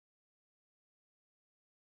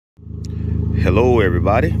Hello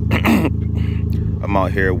everybody. I'm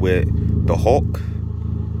out here with the Hawk.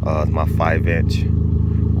 It's my 5-inch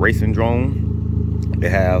racing drone. They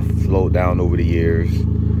have slowed down over the years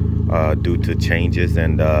due to changes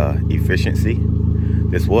and efficiency.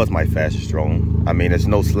 This was my fastest drone. I mean, it's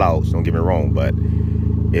no slouch, don't get me wrong, but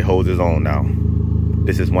it holds its own now.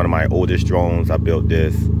 This is one of my oldest drones. I built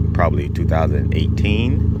this probably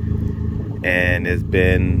 2018, and it's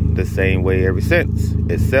been the same way ever since,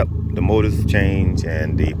 except the motors change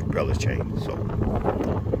and the propellers change. So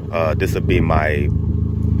this will be my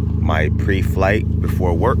pre-flight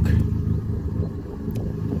before work.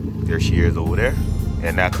 There she is over there.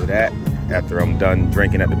 And after that, after I'm done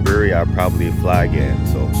drinking at the brewery, I'll probably fly again.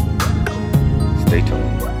 So stay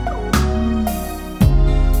tuned.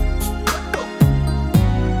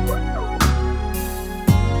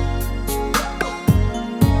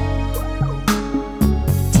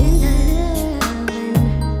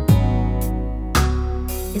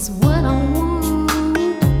 It's what I want.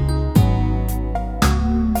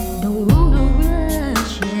 Don't wanna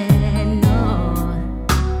rush it, no.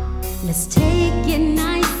 Let's take it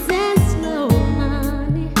nice and slow,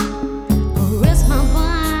 honey. Rest my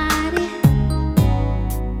body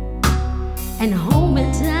and hold me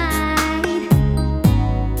tight.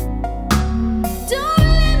 Don't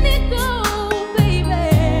let me go,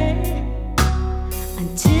 baby,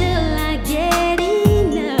 until I get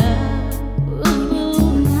enough.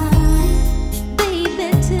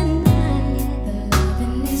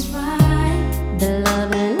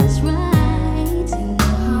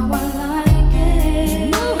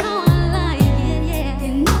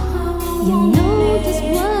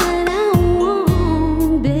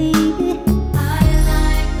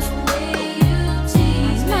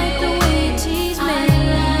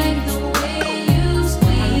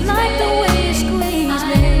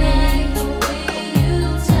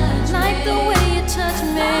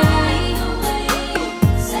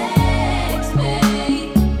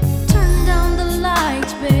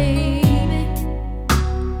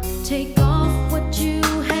 Take off what you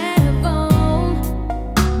have on.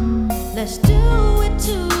 Let's do it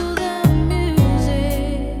to the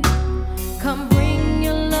music. Come bring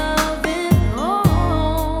your loving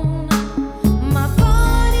on. My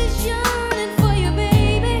body's yearning for you,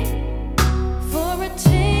 baby, for a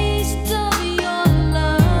taste of your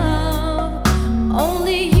love.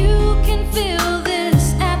 Only you can fill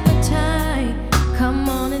this appetite. Come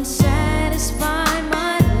on and satisfy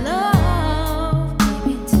my love.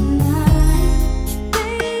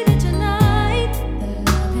 Baby, tonight, the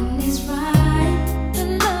loving is right.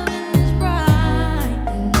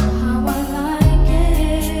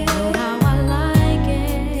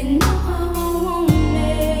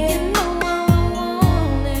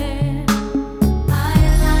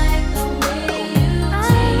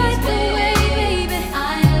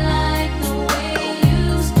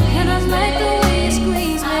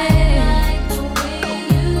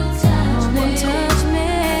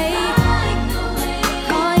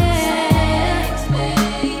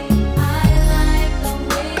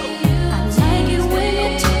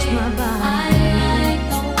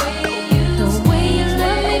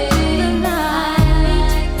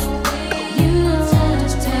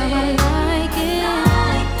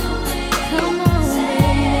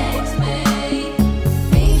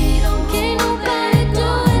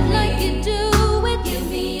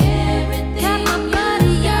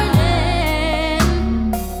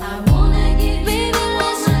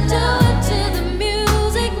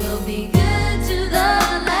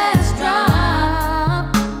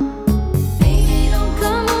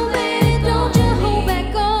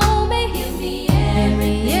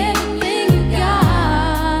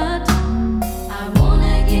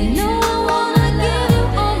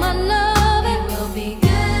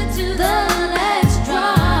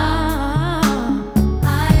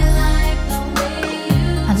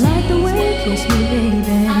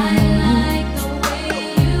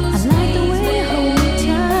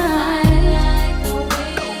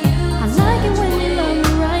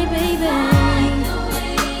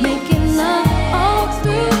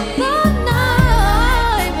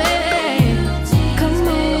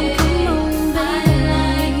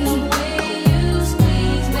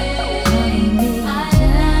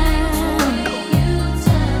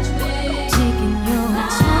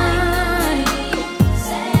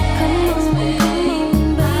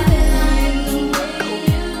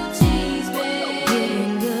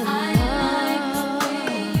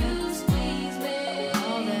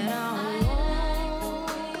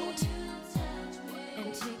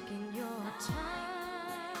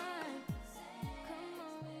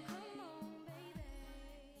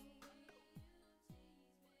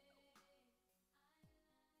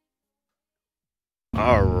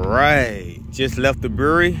 All right, just left the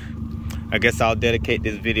brewery. I guess I'll dedicate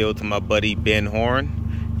this video to my buddy Ben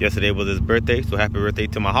Horn. Yesterday was his birthday, so happy birthday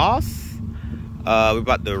to my house. We're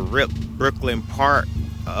about to rip Brooklyn Park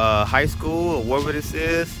High School, or whatever this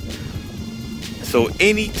is. So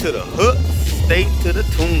any to the hook, stay to the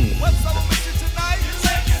tune. What's our mission tonight?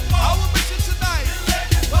 Our mission tonight.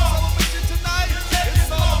 What's our mission tonight? It's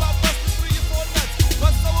all about busting 3 or 4 nuts.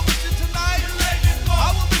 What's our mission tonight?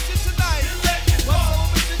 Our mission tonight. What's our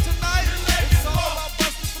mission tonight? It's all about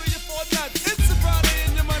busting 3 or 4 nuts. It's a Friday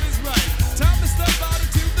and your money's right. Time to step out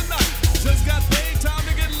into the night. Just got paid, time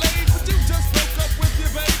to get laid, but you just broke up with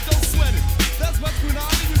your babe. Don't sweat it. That's much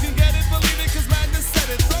Punani, you can get it, believe it, 'cause madness said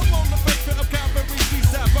it. Throw on the first bit of Calvary, she's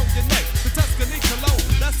down on your neck. The Tuscany cologne,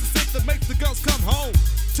 that's the scent that makes the girls come home.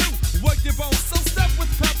 2, work your bones, so step with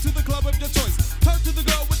pep to the club of your choice. Turn to the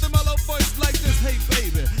girl with the mellow voice like this. Hey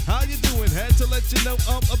baby, how you doing? Had to let you know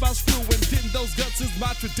about screwing. Getting those guts is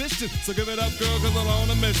my tradition, so give it up girl, 'cause I'm on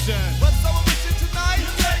a mission. What's our mission tonight?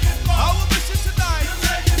 Our mission tonight.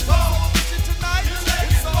 What's our mission tonight?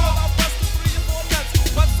 It's all about busting 3 or 4 nuts.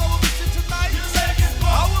 What's our mission tonight?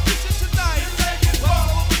 Our mission tonight. What's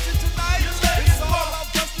our mission tonight? It's all about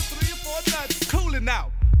busting 3 or 4 nuts. Cooling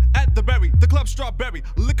out at the berry, the club strawberry,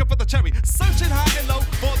 looking for the cherry, searching high and low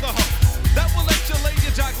for the hook that will let you lay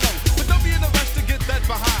your jack low. But don't be in a rush to get that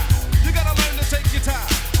behind. You gotta learn to take your time.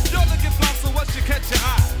 You're looking fly, so once you catch your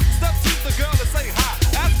eye, step to the girl and say hi.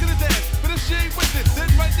 Ask her to dance, but if she ain't with it, then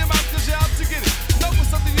run your mouth 'cause you're out to get it. No, it's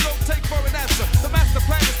something you don't take for an answer. The master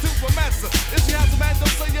plan is to romance her. If she has a man,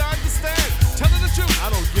 don't say you understand. Tell her the truth. I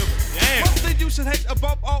don't give a damn. One thing you should hate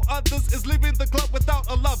above all others is leaving the club without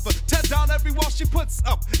a lover. Tear down every wall she puts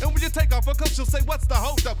up, and when you take off her clothes, she'll say, "What's the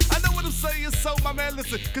hold up?" I know what I'm saying, so my man,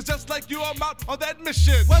 listen, 'cause just like you, I'm out on that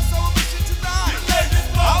mission. What's our mission tonight?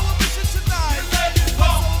 Our mission tonight. What's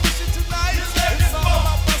our mission tonight? It's all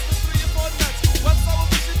about busting 3 or 4 nuts. What's our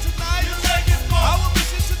mission tonight? Our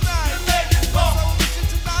mission tonight. What's our mission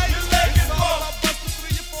tonight? It's all about busting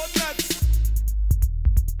 3 or 4 nuts.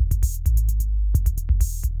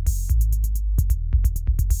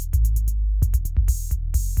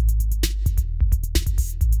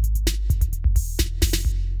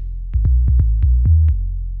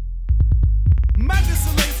 Madness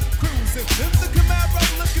and lazy cruising in the Camaro,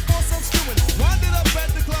 looking for some stewing. Winded up at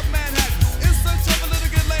the club Manhattan in search of a little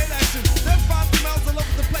good laid action. Then find females all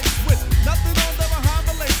over the place with nothing on them behind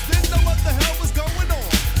the lace. Didn't know what the hell was going on,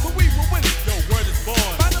 but we were winning. Yo, word is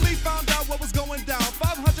born. Finally found out what was going down.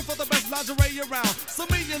 500 for the best lingerie around. So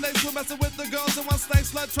me and Lace were messing with the girls, and one stank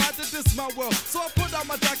slut tried to diss my world. So I put on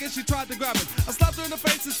my jacket, she tried to grab it. I slapped her in the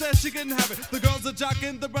face and said she couldn't have it. The girls are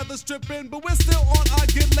jocking, the brothers tripping, but we're still on our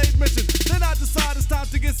get laid mission. Then I decided it's time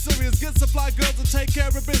to get serious, get supply girls and take care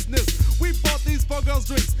of business. We bought these 4 girls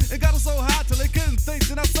drinks and got them so high till they couldn't think.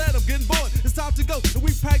 Then I said I'm getting bored, it's time to go. And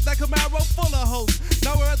we packed that Camaro full of hoes.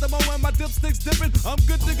 Now we're at the moment my dipstick's dipping. I'm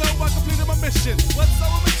good to go, I completed my mission. What's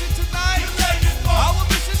our mission?